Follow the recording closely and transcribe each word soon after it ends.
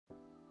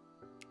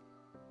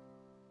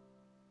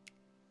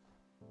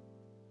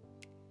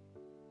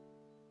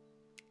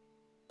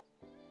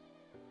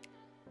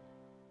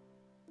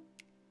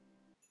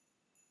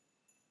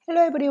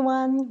Hello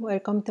everyone,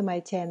 welcome to my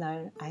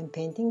channel. I'm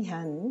painting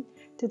Hyun.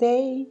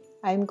 Today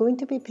I'm going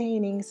to be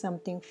painting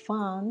something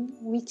fun,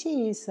 which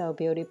is a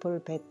beautiful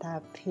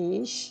Betta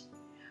fish.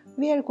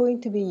 We are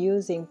going to be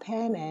using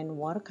pen and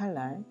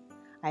watercolor.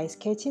 I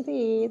sketched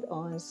it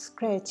on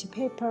scratch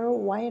paper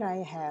while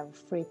I have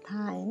free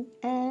time,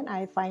 and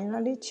I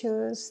finally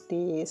chose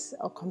this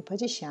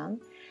composition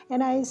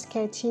and I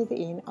sketched it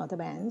in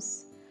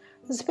advance.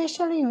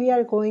 Especially we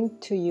are going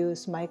to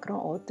use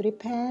micron 03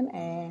 pen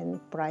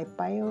and bright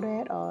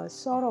violet or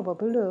sort of a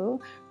blue,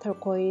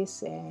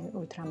 turquoise and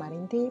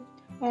ultramarine deep,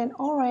 and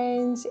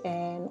orange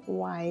and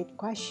white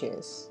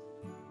gouaches.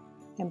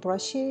 And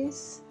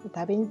brushes,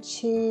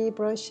 Davinci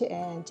brush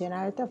and Zen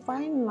Art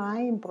fine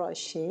line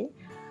brush.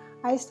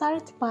 I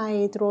start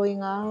by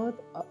drawing out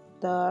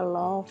the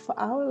rough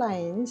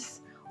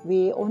outlines.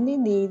 We only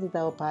need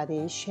the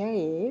body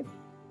shape.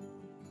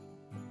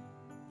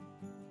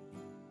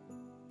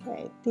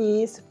 Okay,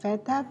 this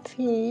Betta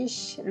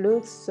fish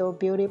looks so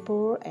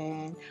beautiful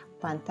and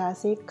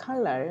fantastic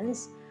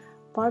colors.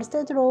 First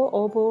draw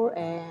oval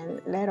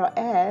and letter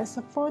S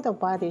for the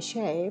body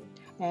shape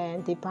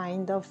and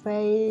define the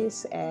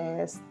face,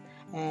 S,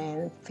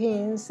 and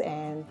fins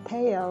and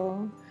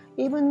tail,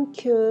 even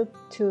cute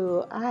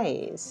two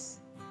eyes.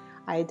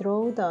 I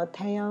draw the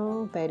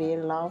tail very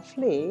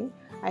roughly.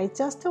 I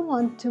just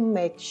want to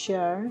make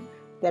sure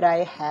that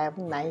I have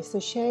nice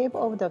shape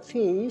of the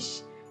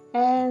fish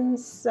and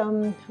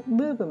some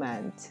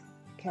movement,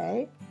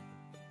 okay?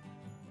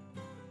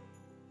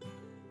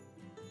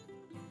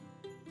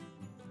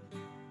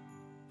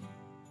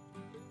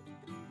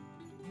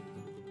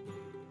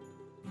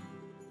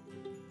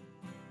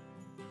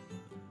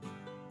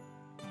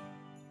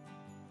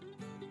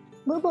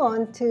 Move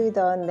on to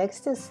the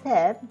next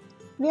step.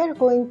 We are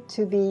going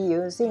to be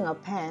using a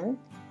pen.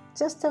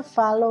 Just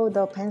follow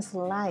the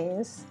pencil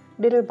lines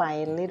little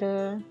by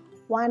little,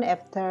 one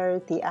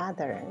after the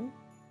other.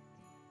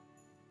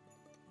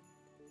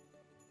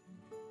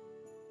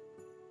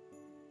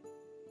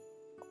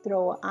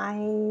 Draw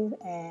eyes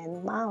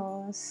and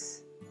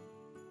mouth.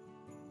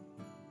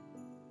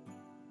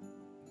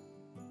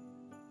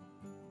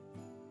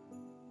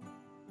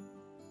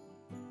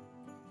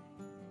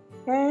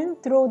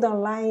 And draw the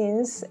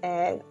lines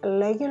at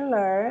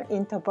regular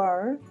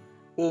interval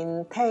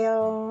in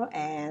tail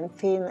and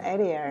fin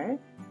area.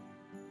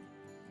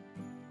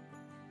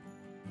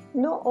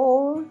 Not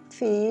all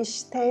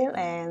fish tail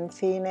and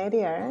fin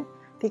area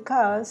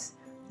because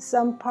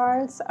some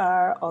parts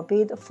are a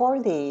bit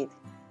folded.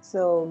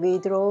 So we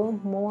draw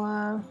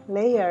more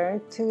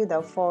layer to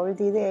the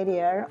folded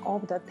area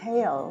of the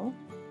tail.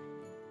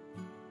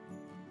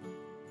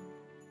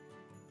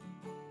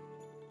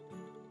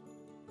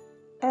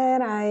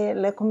 And I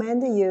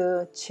recommend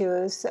you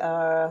choose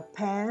a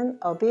pen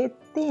a bit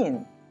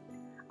thin.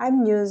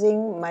 I'm using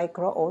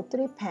micron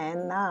 03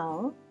 pen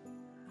now.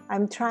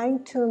 I'm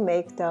trying to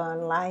make the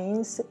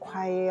lines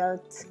quite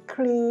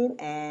clean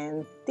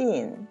and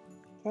thin.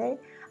 Okay,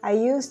 I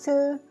used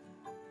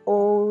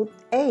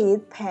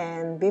 08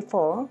 pen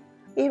before.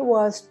 It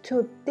was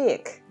too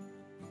thick.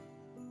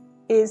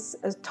 It's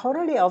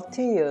totally up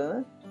to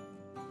you,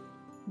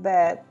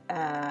 but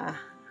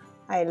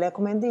I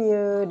recommend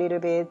you a little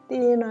bit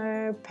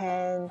thinner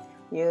pen,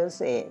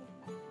 use it.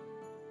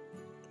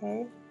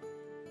 Okay.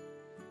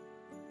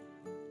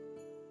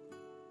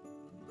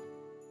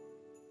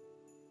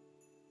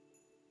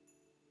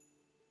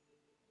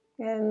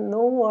 And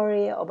no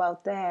worry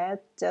about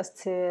that,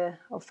 just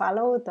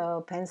follow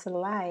the pencil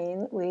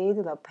line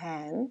with the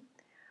pen,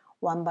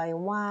 one by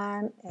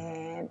one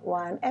and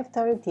one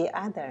after the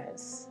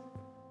others,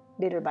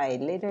 little by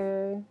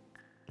little,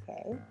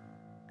 okay.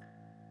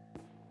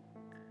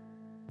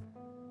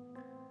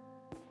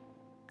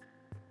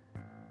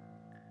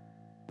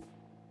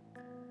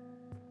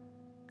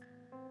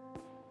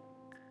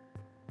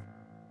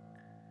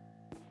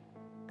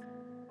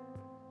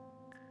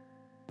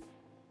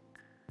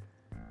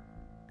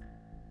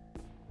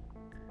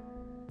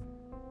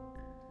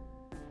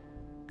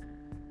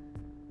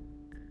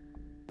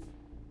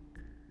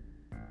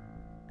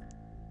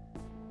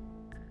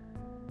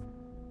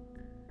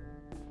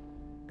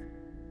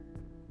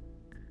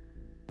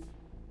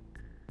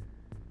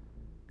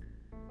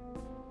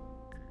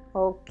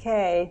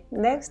 Okay,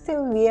 next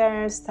we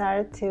are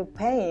start to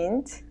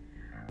paint.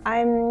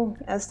 I'm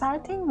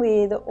starting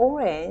with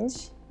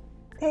orange.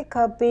 Take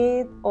a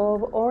bit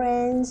of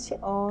orange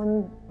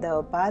on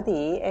the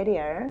body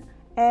area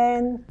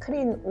and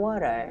clean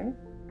water.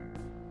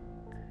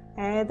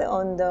 Add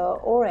on the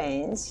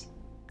orange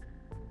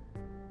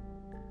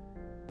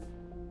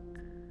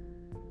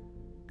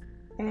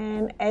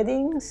and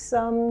adding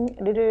some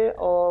little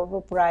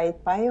of bright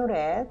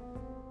violet.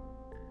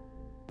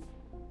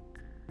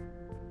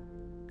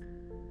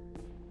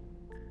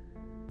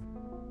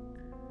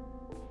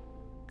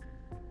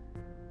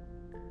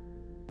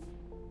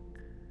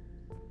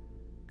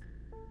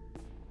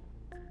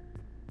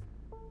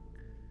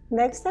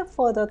 Next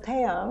for the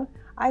tail,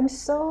 I'm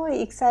so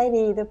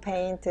excited to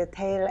paint the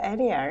tail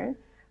area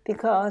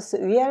because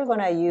we are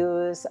gonna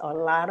use a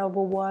lot of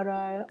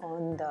water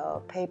on the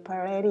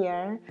paper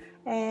area,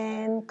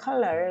 and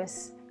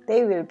colors,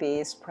 they will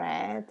be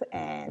spread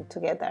and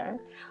together.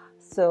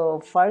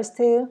 So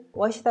first,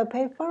 wash the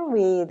paper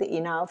with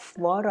enough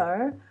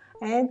water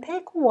and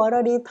take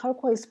watery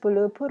turquoise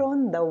blue, put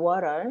on the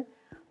water.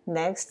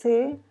 Next,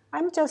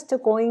 I'm just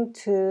going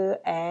to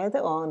add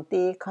on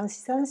the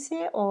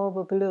consistency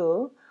of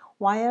blue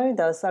while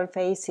the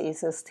surface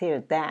is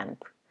still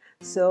damp.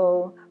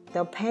 So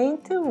the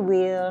paint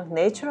will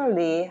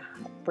naturally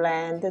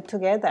blend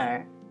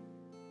together.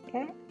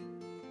 Okay?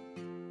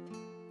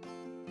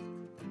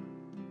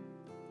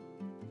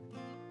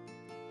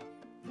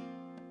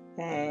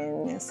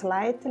 And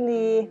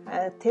slightly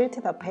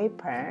tilt the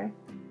paper.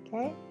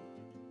 Okay?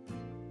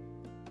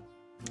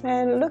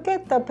 And look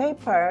at the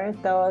paper,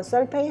 the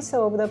surface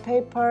of the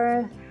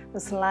paper,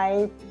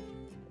 slight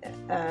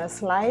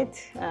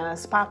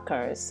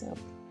sparkles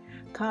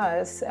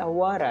cause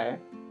water.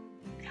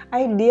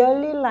 I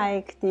really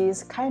like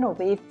this kind of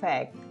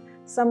effect.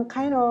 Some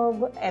kind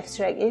of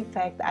abstract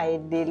effect, I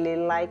really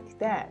like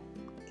that.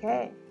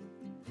 Okay.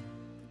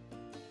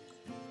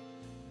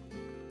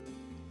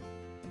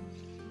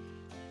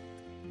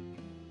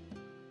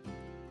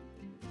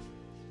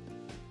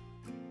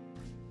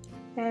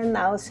 And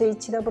now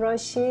switch the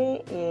brush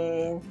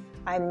in.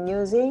 I'm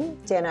using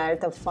Zen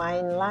Art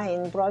fine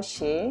line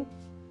brush,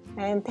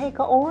 and take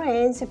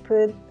orange,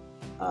 put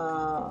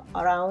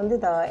around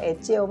the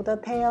edge of the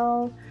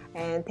tail,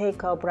 and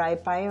take a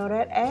bright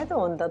violet, add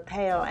on the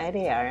tail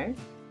area.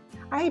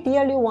 I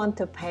really want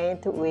to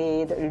paint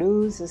with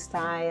loose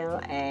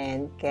style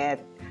and get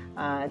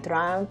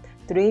dark,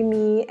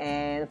 dreamy,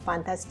 and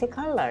fantastic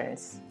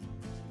colors.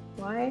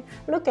 Right?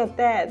 Look at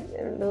that,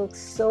 it looks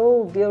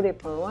so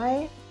beautiful,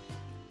 right?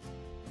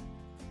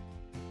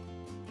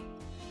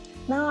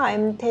 Now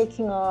I'm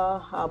taking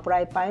a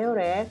bright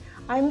violet.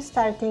 I'm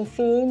starting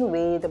thin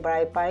with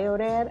bright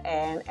violet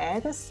and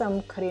add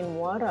some clean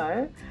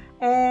water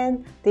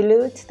and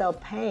dilute the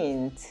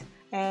paint,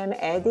 and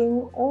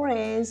adding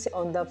orange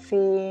on the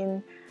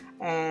fin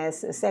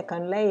as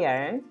second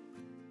layer.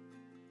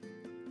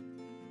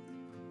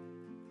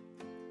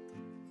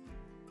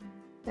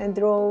 And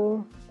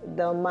draw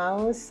the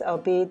mouth a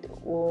bit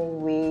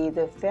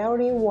with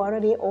very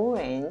watery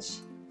orange.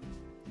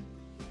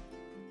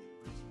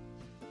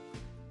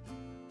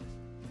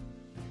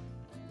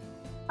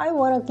 I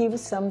want to give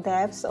some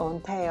depth on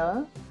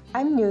tail.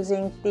 I'm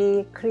using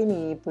the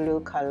creamy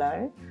blue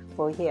color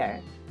for here.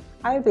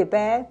 I'll be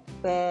back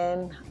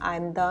when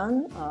I'm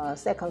done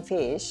second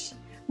fish.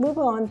 Move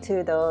on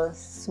to the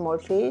small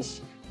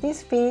fish.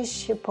 This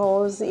fish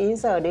pose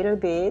is a little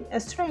bit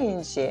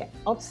strange,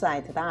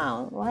 upside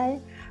down,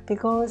 right?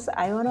 Because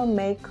I want to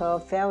make a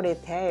fairy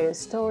tale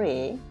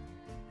story.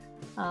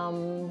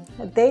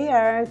 They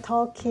are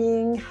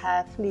talking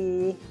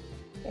happily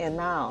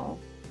now.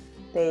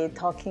 They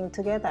talking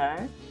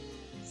together.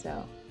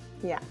 So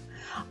yeah,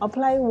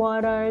 apply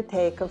water,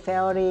 take a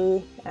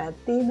very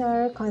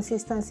thinner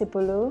consistency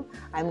blue.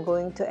 I'm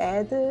going to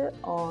add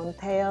on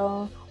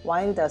tail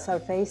while the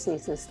surface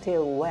is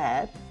still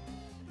wet.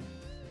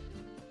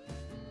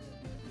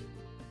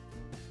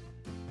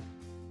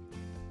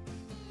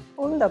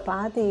 On the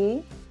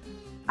body,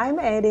 I'm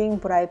adding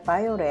bright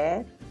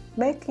violet,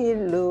 make it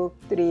look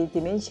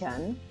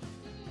three-dimensional.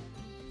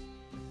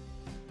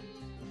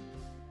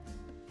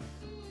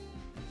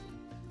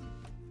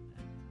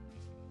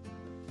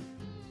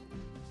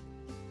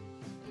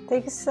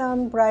 Take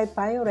some bright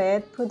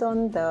violet, put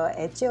on the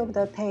edge of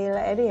the tail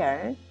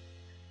area.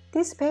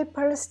 This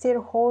paper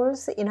still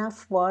holds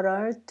enough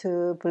water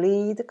to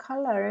bleed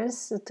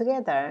colors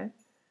together.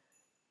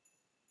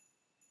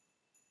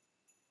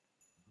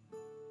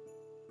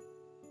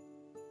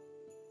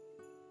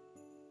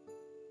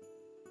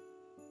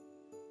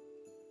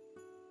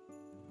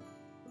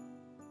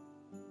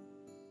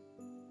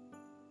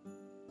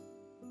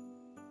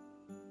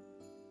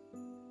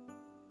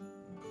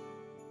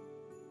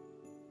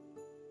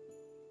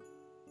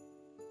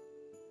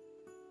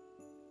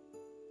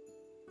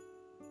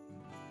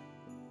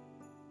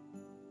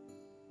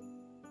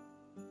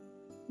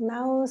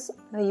 Now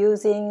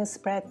using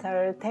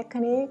splatter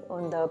technique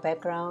on the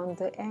background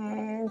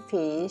and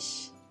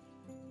fish.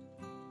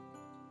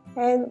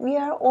 And we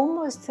are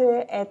almost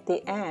at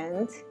the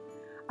end.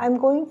 I'm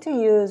going to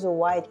use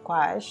white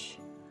gouache.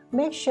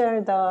 Make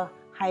sure the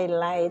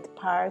highlight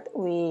part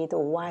with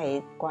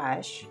white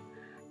gouache.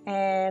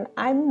 And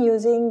I'm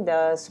using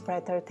the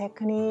splatter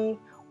technique,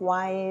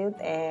 white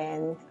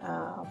and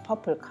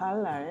purple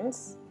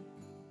colors.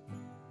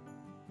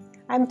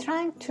 I'm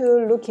trying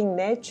to look in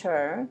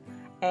nature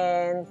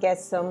and get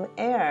some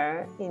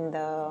air in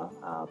the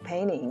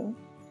painting.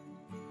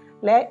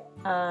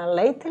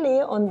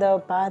 Lately on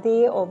the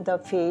body of the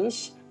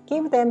fish,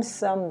 give them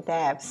some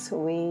depth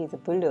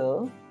with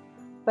blue.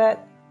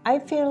 But I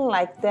feel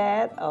like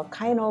that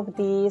kind of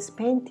this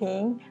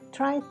painting,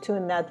 try to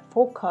not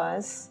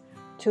focus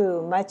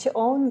too much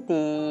on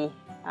the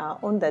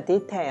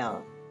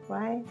detail,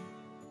 right?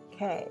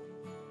 Okay.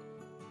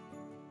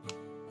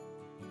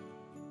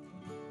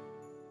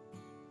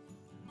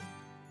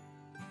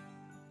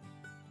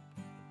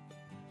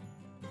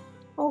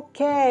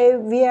 Okay,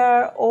 we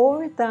are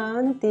all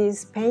done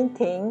this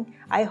painting.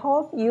 I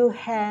hope you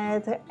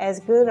had as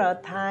good a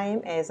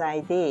time as I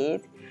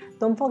did.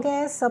 Don't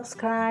forget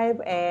subscribe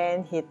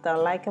and hit the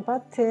like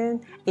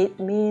button. It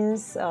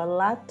means a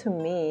lot to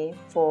me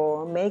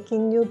for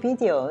making new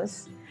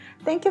videos.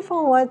 Thank you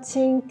for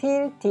watching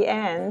till the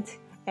end,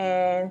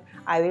 and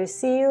I will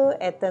see you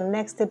at the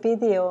next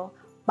video.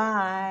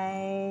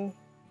 Bye!